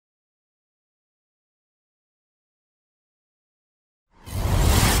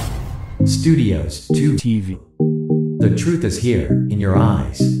Studios 2 TV. The truth is here in your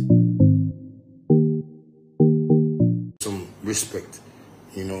eyes. Some respect,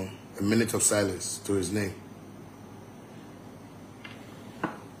 a minute of silence to his name.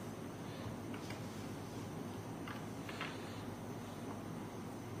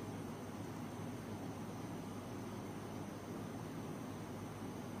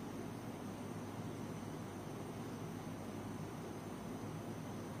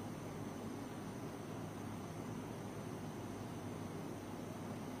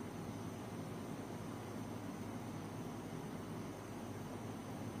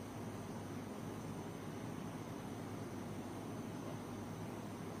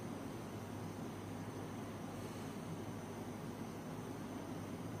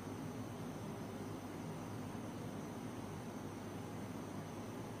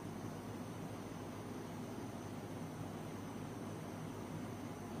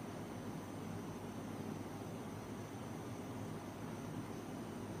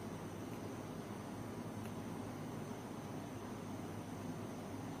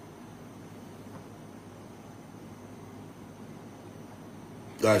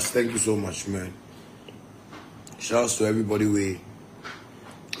 Guys, thank you so much, man. Shouts to everybody where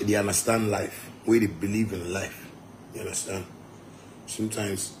they understand life, where they believe in life. You understand?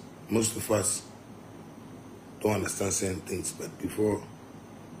 Sometimes most of us don't understand certain things, but before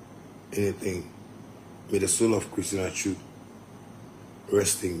anything, may the soul of Christian Atsu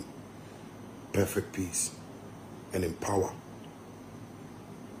rest in perfect peace and in power.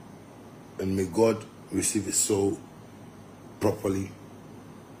 And may God receive his soul properly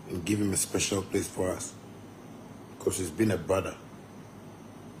and give him a special place for us, because he's been a brother.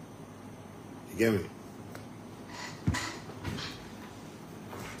 You get me?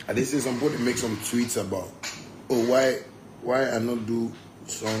 And this is somebody make some tweets about, oh, why I not do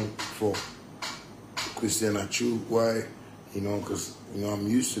song for Christian Atsu? Why, because I'm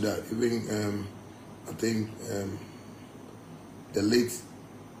used to that. Even I think the late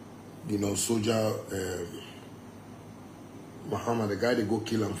soldier Muhammad, the guy they go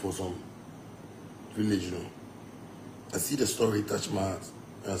kill him for some village, I see the story touch my heart.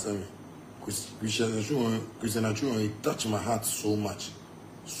 You understand me? Christian Atsu, he touched my heart so much,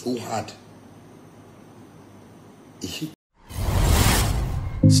 so hard.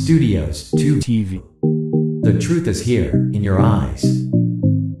 Studios 2 TV. The truth is here in your eyes.